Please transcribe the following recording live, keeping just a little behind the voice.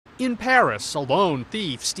In Paris, a lone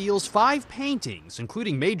thief steals 5 paintings,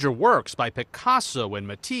 including major works by Picasso and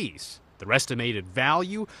Matisse. Their estimated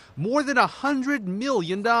value, more than $100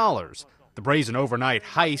 million. The brazen overnight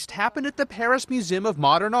heist happened at the Paris Museum of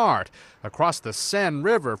Modern Art, across the Seine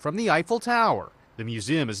River from the Eiffel Tower. The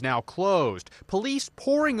museum is now closed, police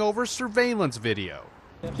poring over surveillance video.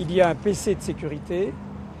 Il y a un PC de sécurité.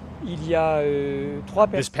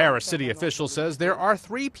 This Paris city official says there are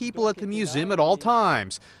 3 people at the museum at all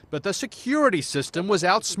times, but the security system was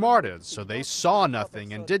outsmarted, so they saw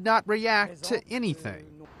nothing and did not react to anything.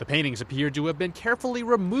 The paintings appeared to have been carefully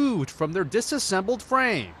removed from their disassembled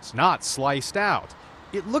frames, not sliced out.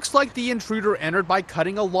 It looks like the intruder entered by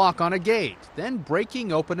cutting a lock on a gate, then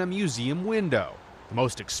breaking open a museum window. The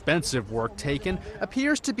most expensive work taken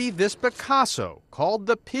appears to be this Picasso, called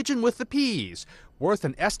The Pigeon with the Peas, worth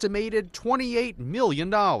an estimated $28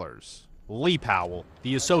 million. Lee Powell,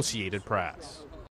 The Associated Press.